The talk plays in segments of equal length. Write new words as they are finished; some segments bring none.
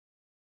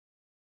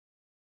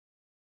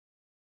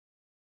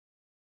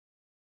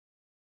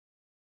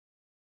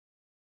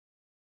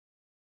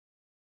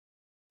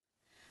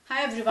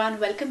Hi everyone,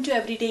 welcome to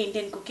Everyday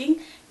Indian Cooking.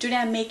 Today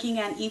I am making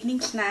an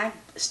evening snack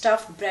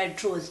stuffed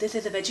bread rolls. This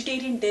is a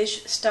vegetarian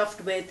dish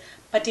stuffed with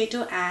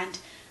potato and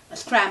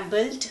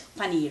scrambled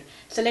paneer.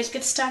 So let's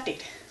get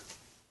started.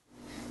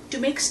 To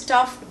make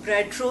stuffed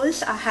bread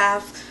rolls, I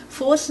have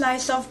 4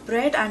 slices of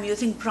bread. I am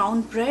using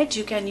brown bread.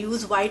 You can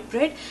use white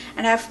bread,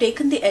 and I have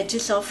taken the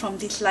edges off from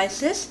the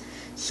slices.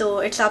 So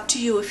it's up to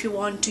you. If you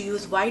want to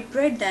use white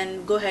bread,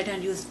 then go ahead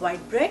and use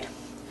white bread.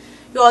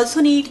 You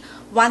also need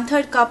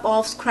 1/3 cup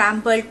of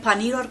scrambled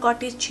paneer or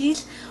cottage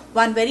cheese,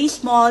 1 very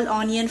small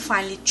onion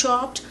finely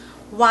chopped,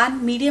 1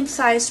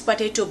 medium-sized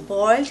potato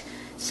boiled,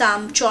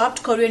 some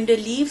chopped coriander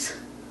leaves,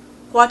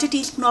 1/4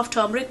 teaspoon of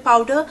turmeric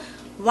powder,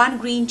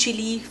 1 green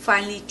chili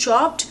finely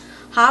chopped,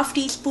 1/2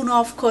 teaspoon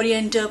of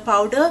coriander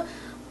powder,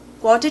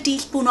 1/4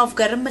 teaspoon of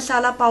garam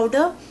masala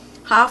powder,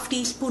 1/2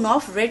 teaspoon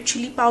of red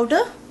chili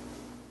powder.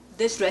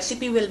 This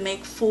recipe will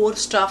make 4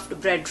 stuffed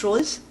bread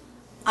rolls.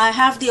 I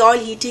have the oil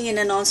heating in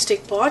a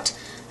non-stick pot.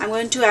 I'm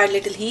going to add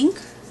little hing.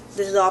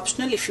 This is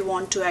optional. If you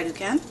want to add, you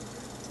can.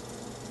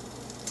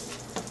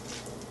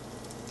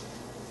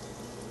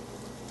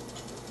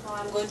 Now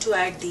I'm going to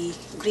add the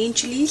green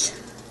chilies.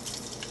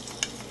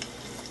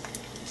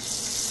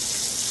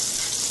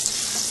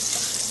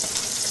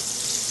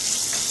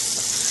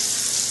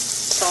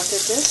 Saute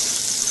this.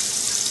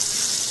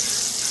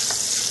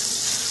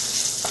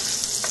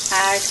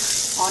 Add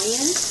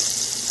onions.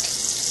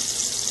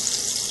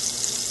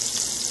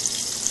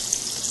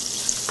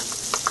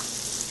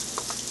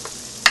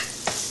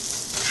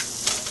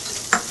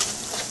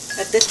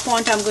 At this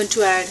point I'm going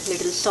to add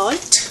little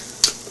salt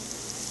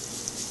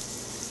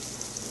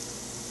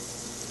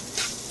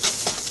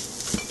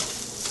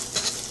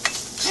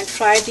and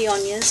fry the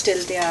onions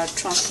till they are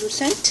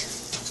translucent.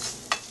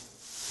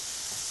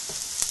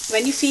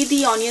 When you see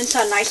the onions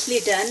are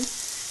nicely done,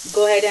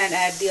 go ahead and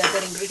add the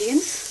other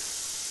ingredients.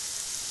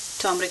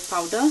 Turmeric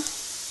powder,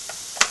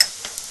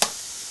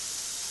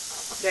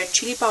 red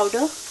chili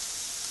powder,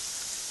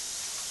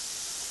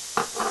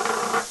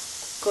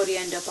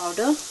 coriander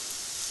powder,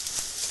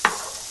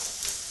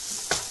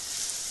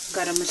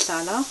 garam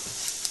masala.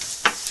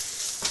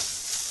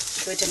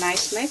 Give it a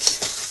nice mix.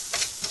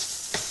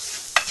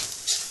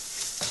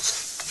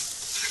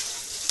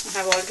 I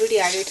have already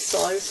added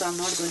salt, so I'm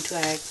not going to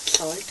add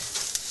salt.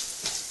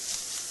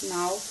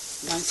 Now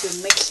once you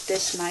mix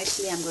this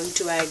nicely, I'm going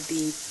to add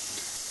the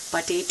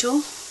potato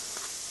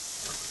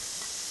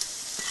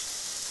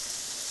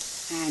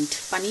and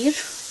paneer.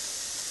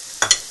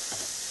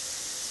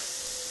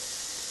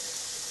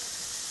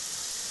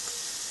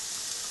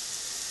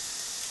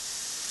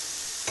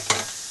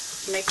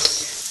 Mix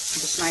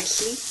this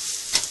nicely.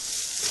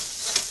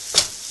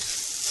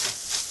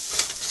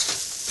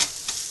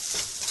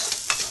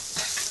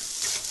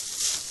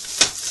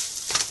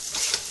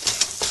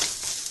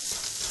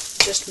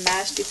 Just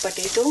mash the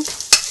potato.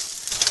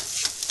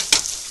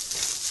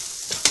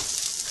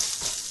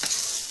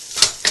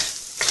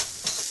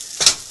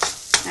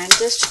 And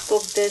just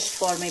cook this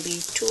for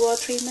maybe 2 or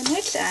 3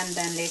 minutes, and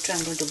then later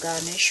I'm going to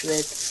garnish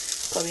with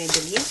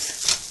coriander leaves.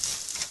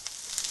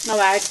 Now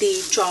add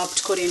the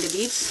chopped coriander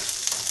leaves.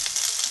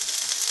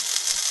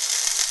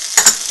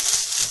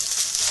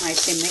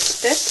 Nicely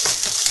mix it.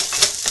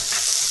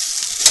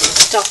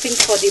 Stuffing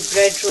for the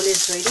bread roll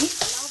is ready.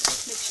 Allow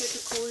this mixture to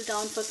cool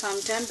down for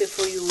some time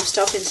before you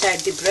stuff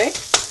inside the bread.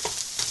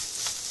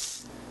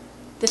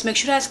 This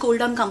mixture has cooled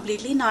down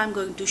completely. Now I'm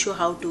going to show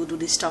how to do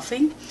the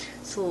stuffing.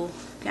 So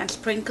you can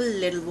sprinkle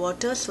a little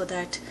water so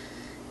that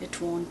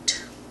it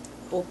won't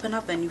open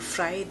up when you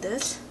fry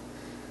this.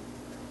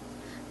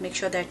 Make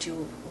sure that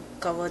you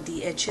cover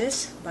the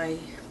edges by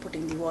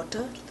putting the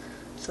water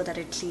so that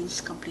it seals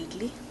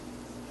completely.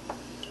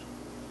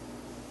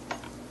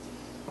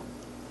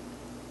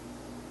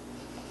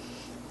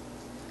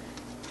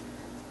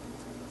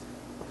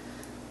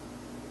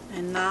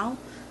 And now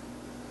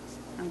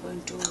I'm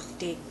going to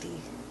take the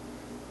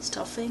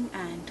stuffing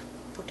and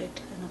put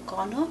it in a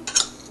corner,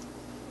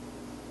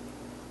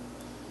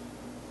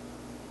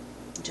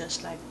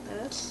 just like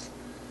this.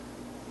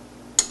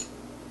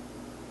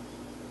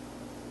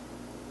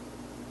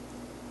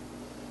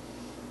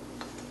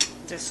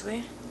 This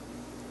way.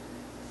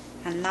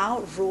 And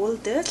now roll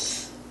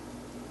this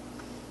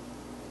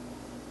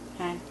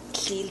and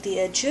seal the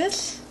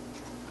edges.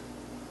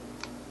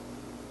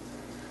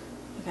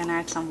 You can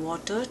add some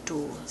water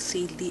to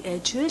seal the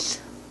edges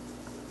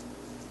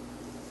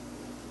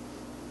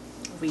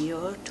over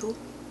here too.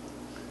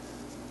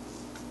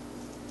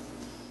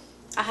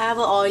 I have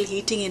an oil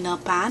heating in a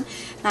pan,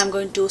 and I'm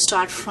going to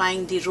start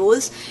frying the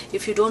rolls.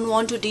 If you don't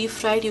want to deep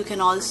fry it, you can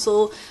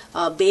also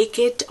bake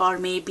it, or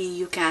maybe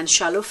you can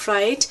shallow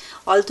fry it.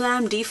 Although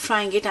I'm deep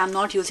frying it, I'm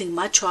not using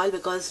much oil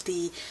because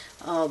the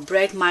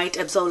bread might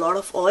absorb a lot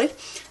of oil.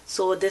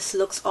 So this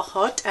looks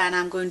hot, and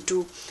I'm going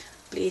to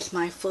place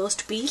my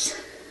first piece.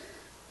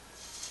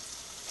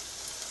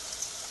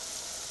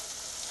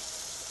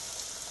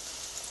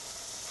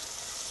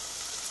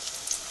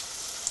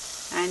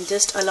 And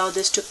just allow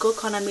this to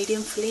cook on a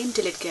medium flame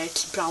till it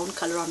gets brown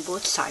color on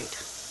both sides.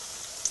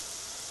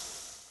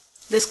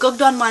 This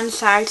cooked on one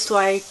side, so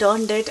I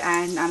turned it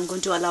and I'm going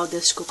to allow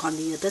this to cook on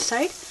the other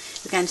side.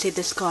 You can see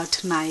this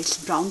got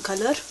nice brown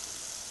color.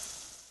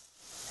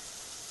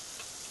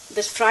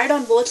 This fried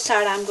on both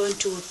sides. I'm going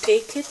to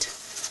take it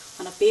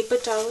on a paper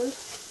towel.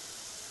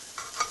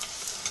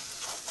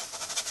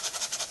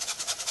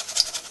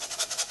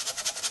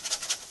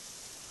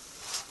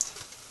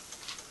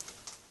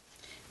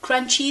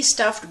 Crunchy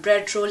stuffed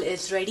bread roll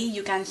is ready.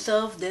 You can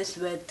serve this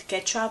with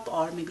ketchup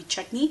or maybe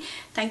chutney.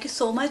 Thank you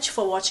so much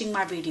for watching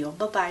my video.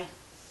 Bye bye.